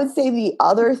 I would say the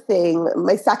other thing,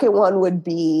 my second one would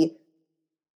be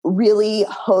really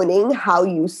honing how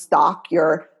you stock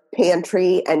your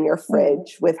pantry and your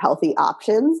fridge with healthy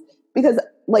options. Because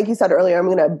like you said earlier, I'm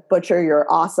going to butcher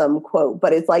your awesome quote,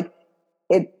 but it's like,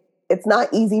 it's not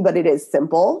easy, but it is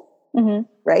simple,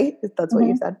 right? That's what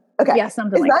you said. Okay. Yeah,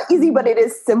 something it's like not easy, but it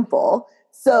is simple.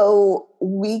 So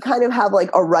we kind of have like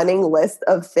a running list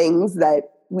of things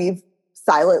that we've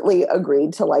silently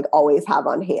agreed to like always have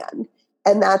on hand.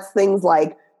 And that's things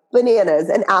like bananas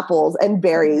and apples and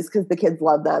berries, because the kids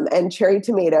love them, and cherry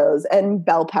tomatoes and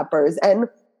bell peppers and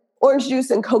orange juice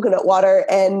and coconut water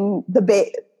and the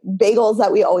bagels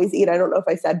that we always eat. I don't know if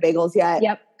I said bagels yet.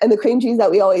 Yep. And the cream cheese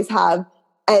that we always have,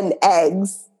 and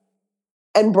eggs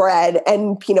and bread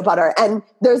and peanut butter. And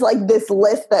there's like this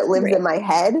list that lives in my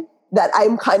head that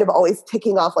I'm kind of always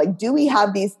ticking off. Like, do we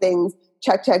have these things?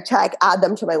 Check, check, check, add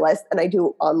them to my list. And I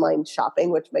do online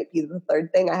shopping, which might be the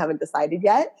third thing. I haven't decided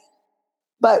yet.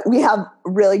 But we have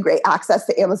really great access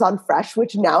to Amazon Fresh,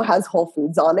 which now has Whole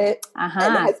Foods on it.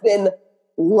 And has been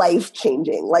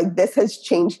life-changing. Like, this has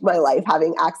changed my life,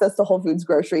 having access to Whole Foods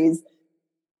groceries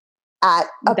at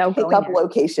a pickup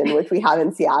location, which we have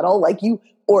in Seattle. Like, you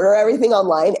order everything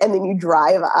online and then you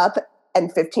drive up,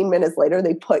 and 15 minutes later,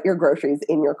 they put your groceries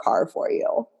in your car for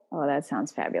you. Oh, that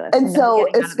sounds fabulous. And so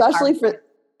especially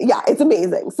it's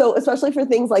amazing. So especially for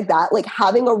things like that, like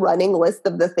having a running list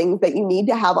of the things that you need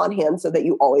to have on hand so that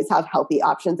you always have healthy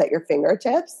options at your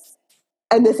fingertips.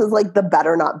 And this is like the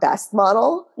better, not best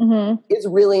model is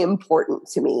really important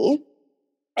to me,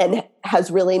 and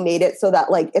has really made it so that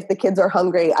like if the kids are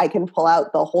hungry, I can pull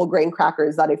out the whole grain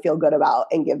crackers that I feel good about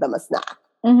and give them a snack.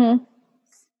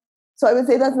 So I would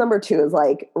say that's number 2, is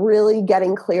like really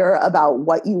getting clear about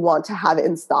what you want to have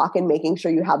in stock and making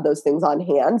sure you have those things on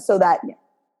hand so that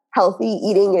healthy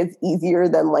eating is easier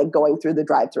than like going through the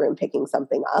drive-thru and picking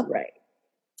something up. Right.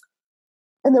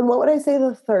 And then what would I say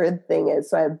the third thing is?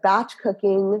 So I have batch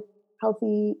cooking,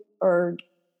 healthy, and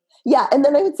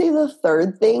then I would say the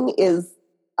third thing is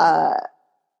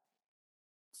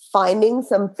finding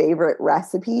some favorite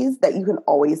recipes that you can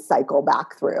always cycle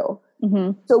back through.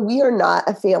 So we are not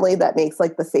a family that makes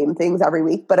like the same things every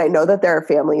week, but I know that there are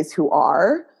families who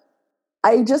are.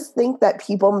 I just think that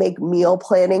people make meal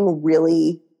planning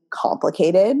really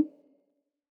complicated,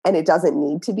 and it doesn't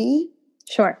need to be.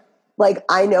 Sure. Like,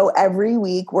 I know every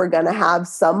week we're going to have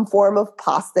some form of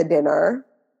pasta dinner.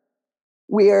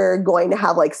 We're going to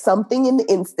have like something in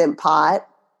the Instant Pot,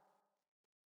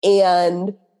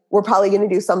 and we're probably going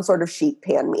to do some sort of sheet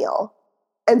pan meal.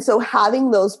 And so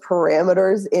having those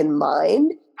parameters in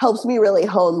mind helps me really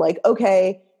hone like,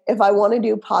 okay, if I want to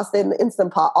do pasta in the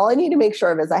Instant Pot, all I need to make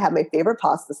sure of is I have my favorite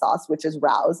pasta sauce, which is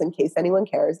Rouse, in case anyone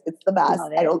cares. It's the best.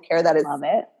 I don't care that it's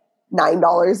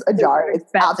 $9 a jar.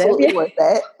 It's absolutely worth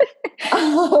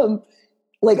it.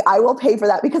 Like, I will pay for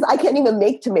that because I can't even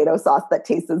make tomato sauce that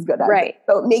tastes as good as it.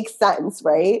 So it makes sense,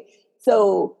 right?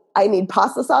 So I need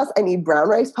pasta sauce, I need brown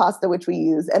rice pasta, which we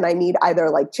use, and I need either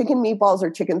like chicken meatballs or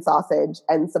chicken sausage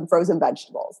and some frozen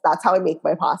vegetables. That's how I make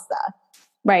my pasta.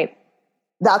 Right.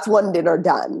 That's one dinner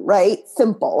done, right?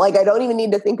 Simple. Like, I don't even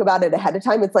need to think about it ahead of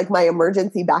time. It's like my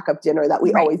emergency backup dinner that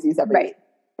we always use every week.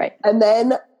 Right. And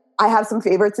then I have some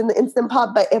favorites in the Instant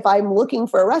Pot, but if I'm looking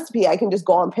for a recipe, I can just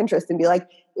go on Pinterest and be like,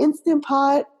 Instant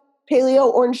Pot,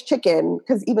 paleo orange chicken.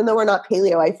 Because even though we're not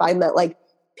paleo, I find that like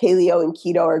paleo and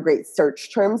keto are great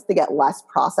search terms to get less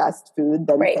processed food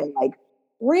than say like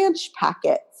ranch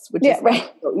packets, which is we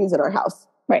don't use in our house.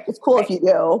 Right. It's cool if you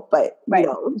do, but you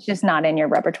know. It's just not in your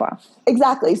repertoire.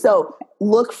 Exactly. So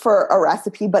look for a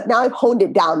recipe, but now I've honed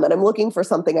it down that I'm looking for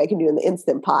something I can do in the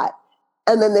Instant Pot.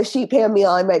 And then the sheet pan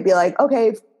meal, I might be like,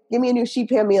 okay, give me a new sheet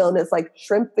pan meal, and it's like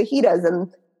shrimp fajitas,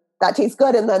 and that tastes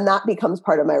good. And then that becomes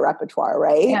part of my repertoire,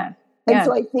 right? Yeah. And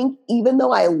so I think even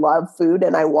though I love food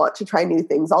and I want to try new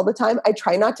things all the time, I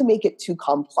try not to make it too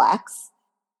complex.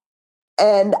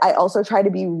 And I also try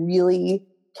to be really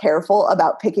careful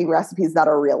about picking recipes that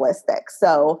are realistic.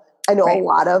 So I know a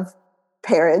lot of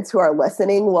parents who are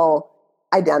listening will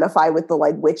identify with the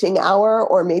like witching hour,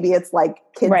 or maybe it's like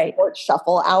kids sports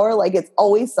shuffle hour. Like it's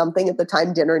always something at the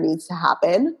time dinner needs to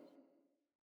happen.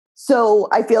 So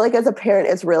I feel like as a parent,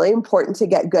 it's really important to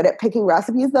get good at picking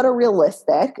recipes that are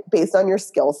realistic based on your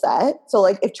skill set. So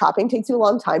like if chopping takes you a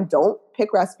long time, don't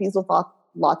pick recipes with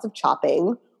lots of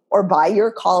chopping, or buy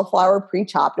your cauliflower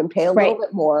pre-chopped and pay a little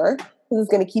bit more, because it's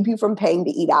going to keep you from paying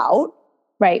to eat out.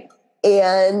 Right.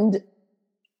 And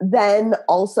then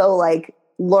also like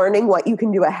learning what you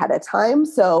can do ahead of time.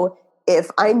 So if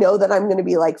I know that I'm going to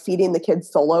be like feeding the kids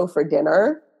solo for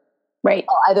dinner, I'll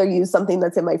either use something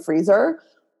that's in my freezer,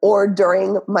 or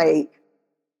during my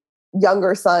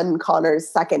younger son Connor's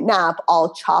second nap,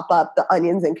 I'll chop up the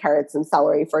onions and carrots and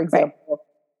celery, for example,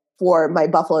 for my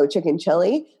buffalo chicken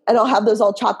chili. And I'll have those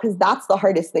all chopped, because that's the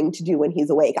hardest thing to do when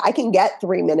he's awake. I can get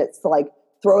 3 minutes to like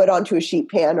throw it onto a sheet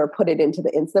pan or put it into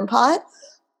the Instant Pot.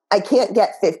 I can't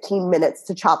get 15 minutes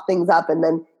to chop things up. And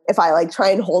then if I like try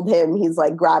and hold him, he's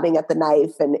like grabbing at the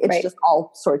knife, and it's just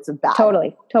all sorts of bad.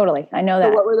 Totally. I know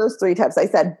that. So what were those 3 tips? I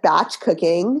said batch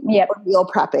cooking or meal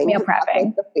prepping. Meal prepping. That's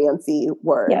like the fancy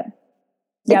word. Yep.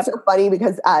 It's so funny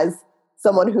because as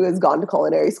someone who has gone to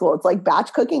culinary school, it's like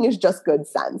batch cooking is just good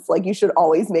sense. Like you should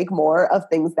always make more of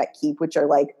things that keep, which are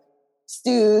like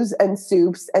stews and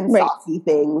soups and saucy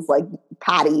things like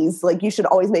patties. Like you should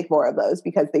always make more of those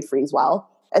because they freeze well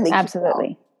and they keep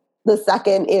well. The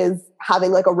second is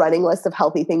having like a running list of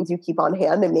healthy things you keep on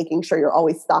hand and making sure you're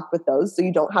always stocked with those, so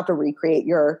you don't have to recreate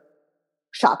your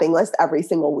shopping list every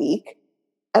single week.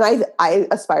 And I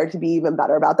aspire to be even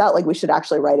better about that. Like we should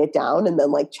actually write it down and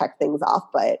then like check things off,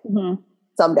 but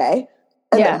someday.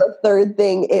 And then the third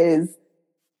thing is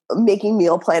making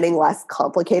meal planning less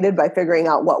complicated by figuring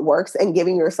out what works and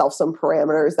giving yourself some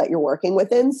parameters that you're working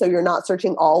within. So you're not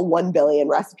searching all 1 billion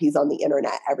recipes on the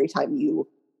internet every time you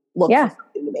look for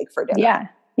something to make for dinner.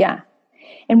 Yeah.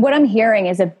 And what I'm hearing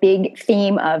is a big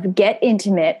theme of get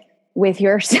intimate with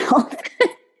yourself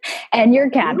and your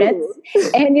cabinets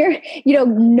and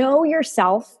know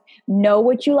yourself, know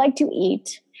what you like to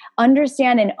eat,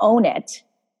 understand and own it,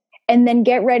 and then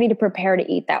get ready to prepare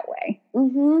to eat that way.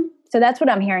 So that's what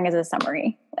I'm hearing as a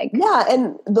summary.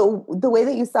 And the way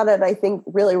that you said it, I think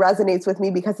really resonates with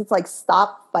me, because it's like,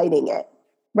 stop fighting it.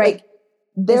 Like,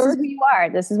 this is who you are.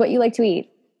 This is what you like to eat.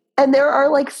 And there are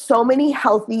like so many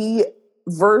healthy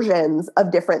versions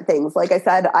of different things. Like I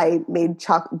said, I made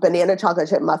banana chocolate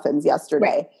chip muffins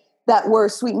yesterday that were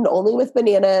sweetened only with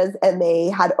bananas, and they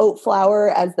had oat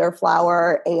flour as their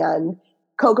flour and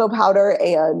cocoa powder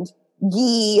and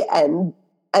ghee and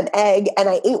an egg. And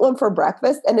I ate one for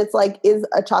breakfast, and it's like, is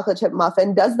a chocolate chip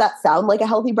muffin, does that sound like a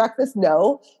healthy breakfast?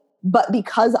 No. But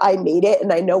because I made it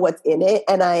and I know what's in it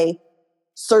and I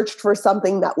searched for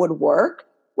something that would work,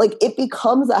 like it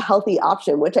becomes a healthy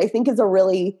option, which I think is a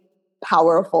really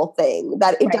powerful thing,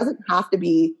 that it doesn't have to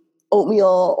be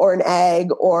oatmeal or an egg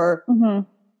or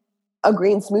a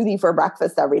green smoothie for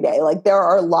breakfast every day. Like there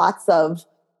are lots of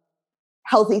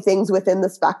healthy things within the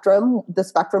spectrum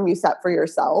you set for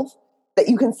yourself, that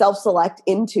you can self-select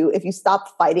into if you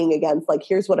stop fighting against like,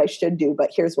 here's what I should do, but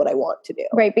here's what I want to do.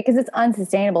 Right. Because it's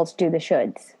unsustainable to do the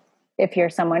shoulds if you're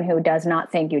someone who does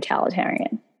not think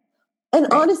utilitarian. And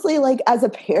honestly, like as a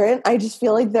parent, I just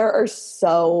feel like there are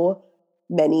so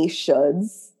many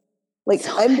shoulds. Like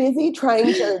I'm busy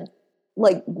trying to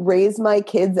like raise my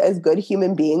kids as good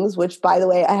human beings, which by the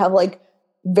way, I have like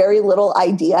very little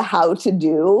idea how to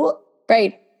do.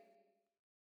 Right.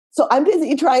 So I'm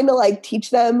busy trying to like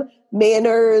teach them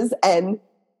manners and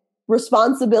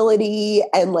responsibility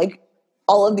and like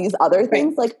all of these other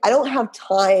things. Like I don't have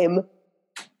time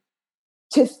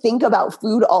to think about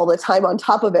food all the time on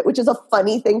top of it, which is a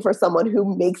funny thing for someone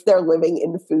who makes their living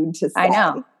in food to say.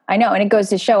 I know. And it goes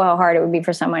to show how hard it would be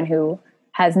for someone who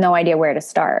has no idea where to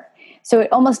start. So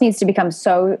it almost needs to become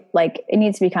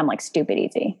like stupid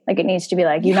easy. Like it needs to be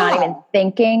like, you're not even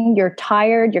thinking, you're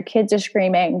tired, your kids are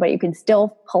screaming, but you can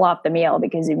still pull off the meal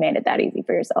because you made it that easy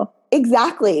for yourself.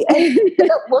 Exactly. And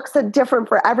it looks different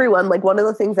for everyone. Like one of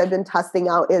the things I've been testing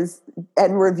out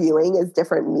and reviewing is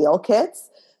different meal kits.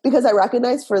 Because I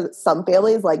recognize for some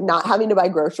families, like not having to buy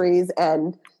groceries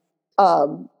and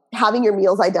having your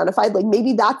meals identified, like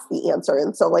maybe that's the answer.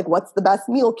 And so like, what's the best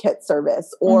meal kit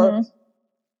service? Or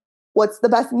what's the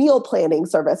best meal planning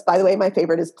service? By the way, my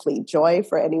favorite is Pleat Joy,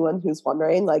 for anyone who's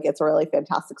wondering. Like it's a really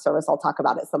fantastic service. I'll talk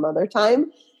about it some other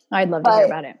time. I'd love to hear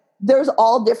about it. There's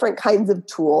all different kinds of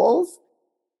tools.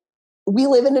 We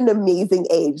live in an amazing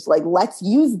age. Like let's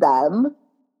use them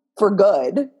for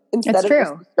good instead of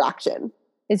just distraction.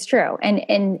 It's true.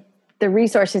 And the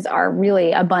resources are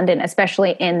really abundant,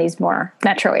 especially in these more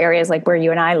metro areas like where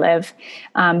you and I live.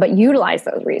 But utilize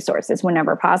those resources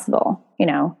whenever possible, you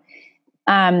know.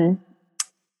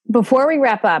 Before we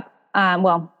wrap up,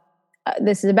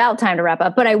 this is about time to wrap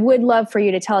up, but I would love for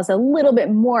you to tell us a little bit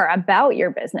more about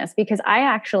your business, because I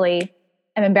actually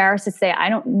am embarrassed to say I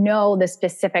don't know the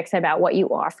specifics about what you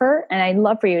offer. And I'd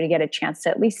love for you to get a chance to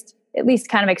at least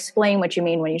kind of explain what you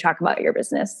mean when you talk about your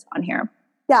business on here.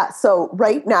 Yeah. So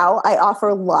right now I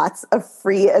offer lots of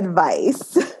free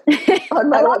advice on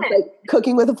my website,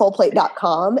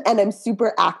 cookingwithafullplate.com. And I'm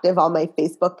super active on my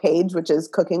Facebook page, which is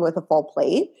Cooking with a Full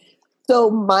Plate. So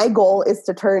my goal is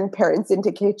to turn parents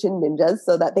into kitchen ninjas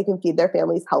so that they can feed their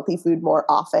families healthy food more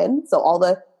often. So all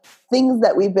the things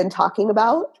that we've been talking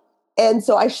about. And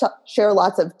so I share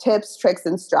lots of tips, tricks,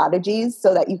 and strategies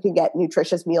so that you can get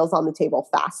nutritious meals on the table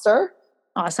faster.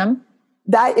 Awesome.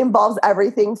 That involves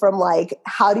everything from like,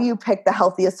 how do you pick the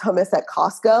healthiest hummus at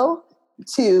Costco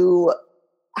to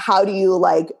how do you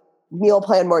like meal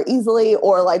plan more easily,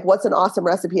 or like, what's an awesome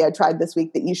recipe I tried this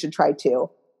week that you should try too.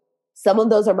 Some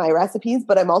of those are my recipes,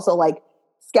 but I'm also like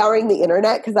scouring the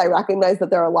internet because I recognize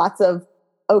that there are lots of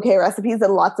okay recipes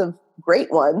and lots of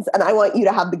great ones. And I want you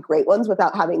to have the great ones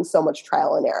without having so much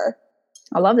trial and error.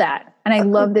 I love that. And I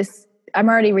love this. I'm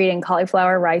already reading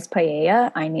cauliflower rice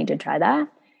paella. I need to try that.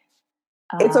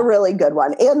 It's a really good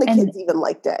one. And the kids even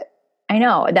liked it. I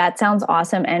know. That sounds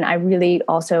awesome. And I really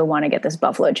also want to get this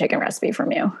buffalo chicken recipe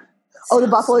from you. Oh, the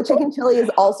buffalo chicken chili is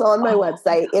also on my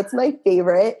website. It's my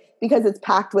favorite because it's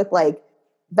packed with like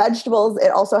vegetables.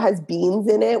 It also has beans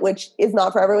in it, which is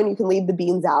not for everyone. You can leave the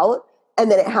beans out.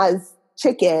 And then it has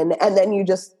chicken. And then you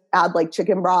just add like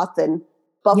chicken broth and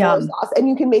buffalo sauce. And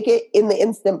you can make it in the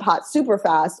Instant Pot super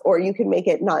fast, or you can make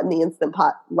it not in the Instant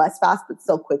Pot less fast, but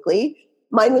still quickly.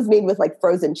 Mine was made with like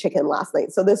frozen chicken last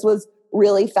night. So this was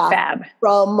really fast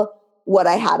from what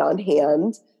I had on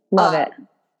hand. Love it.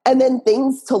 And then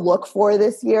things to look for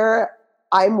this year.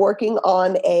 I'm working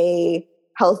on a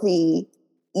healthy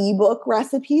ebook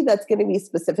recipe that's going to be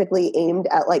specifically aimed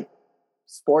at like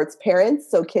sports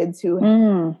parents. So parents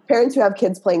who have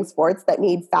kids playing sports that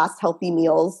need fast, healthy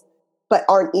meals, but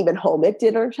aren't even home at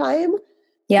dinner time.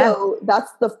 Yeah. So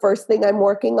that's the first thing I'm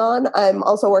working on. I'm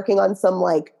also working on some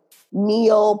like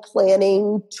meal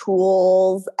planning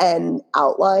tools and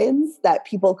outlines that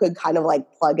people could kind of like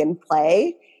plug and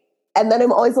play. And then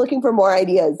I'm always looking for more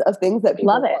ideas of things that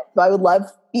people want. So I would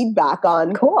love feedback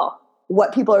on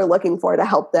what people are looking for to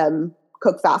help them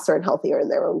cook faster and healthier in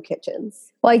their own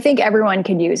kitchens. Well, I think everyone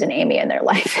could use an Amy in their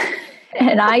life.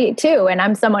 And I too. And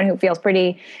I'm someone who feels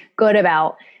pretty good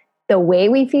about the way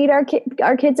we feed our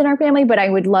kids and our family. But I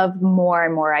would love more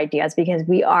and more ideas, because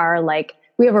we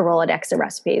have a Rolodex of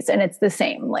recipes and it's the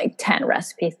same, like 10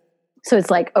 recipes. So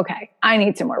it's like, okay, I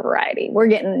need some more variety. We're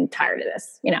getting tired of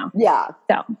this, you know? Yeah.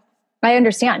 So I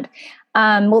understand.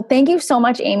 Well, thank you so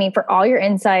much, Amy, for all your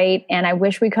insight. And I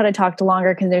wish we could have talked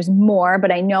longer because there's more,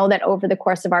 but I know that over the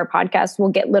course of our podcast, we'll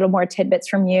get little more tidbits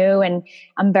from you. And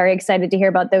I'm very excited to hear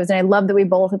about those. And I love that we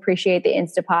both appreciate the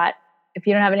Instant Pot. If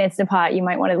you don't have an Instant Pot, you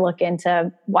might want to look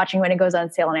into watching when it goes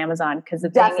on sale on Amazon, because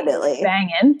it's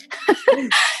banging.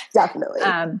 Definitely.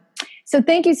 So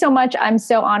thank you so much. I'm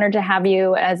so honored to have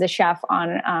you as a chef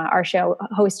on our show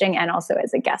hosting, and also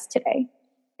as a guest today.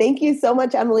 Thank you so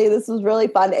much, Emily. This was really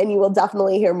fun. And you will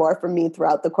definitely hear more from me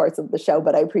throughout the course of the show,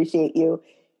 but I appreciate you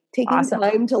taking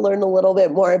time to learn a little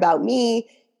bit more about me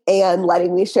and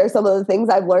letting me share some of the things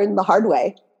I've learned the hard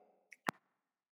way.